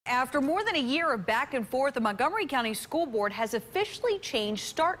After more than a year of back and forth, the Montgomery County School Board has officially changed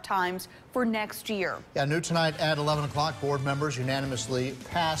start times for next year. Yeah, new tonight at 11 o'clock, board members unanimously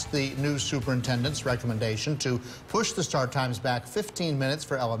passed the new superintendent's recommendation to push the start times back 15 minutes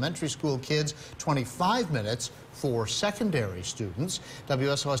for elementary school kids, 25 minutes for secondary students.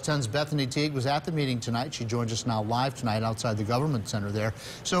 WSLS 10's Bethany Teague was at the meeting tonight. She joins us now live tonight outside the government center there.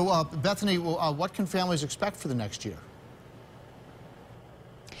 So, Bethany, what can families expect for the next year?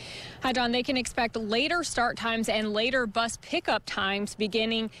 Hi, John. They can expect later start times and later bus pickup times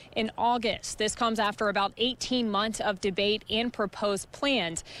beginning in August. This comes after about 18 months of debate and proposed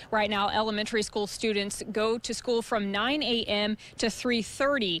plans. Right now, elementary school students go to school from 9 a.m. to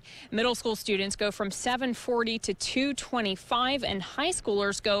 3:30. Middle school students go from 7:40 to 2:25, and high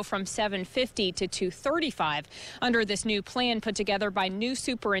schoolers go from 7:50 to 2:35. Under this new plan put together by new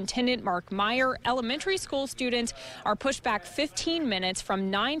Superintendent Mark Meyer, elementary school students are pushed back 15 minutes from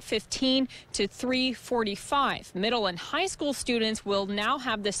 9:15 to 3:45. Middle and high school students will now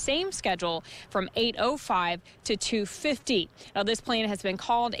have the same schedule from 8:05 to 2:50. Now, this plan has been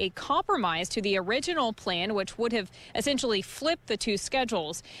called a compromise to the original plan, which would have essentially flipped the two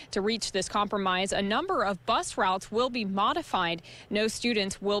schedules. To reach this compromise, a number of bus routes will be modified. No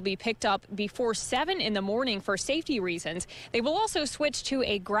students will be picked up before 7 in the morning for safety reasons. They will also switch to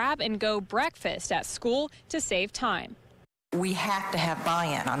a grab-and-go breakfast at school to save time. We have to have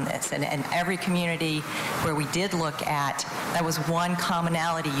buy-in on this, and every community where we did look at, that was one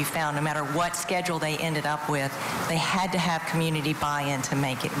commonality you found. No matter what schedule they ended up with, they had to have community buy-in to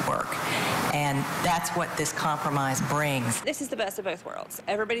make it work, and that's what this compromise brings. This is the best of both worlds.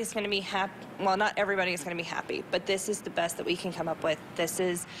 Everybody's going to be happy. Well, not everybody is going to be happy, but this is the best that we can come up with. This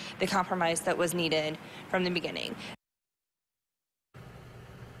is the compromise that was needed from the beginning.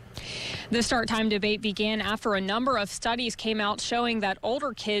 The start time debate began after a number of studies came out showing that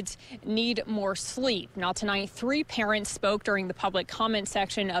older kids need more sleep. Now tonight, 3 parents spoke during the public comment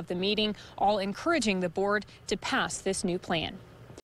section of the meeting, all encouraging the board to pass this new plan.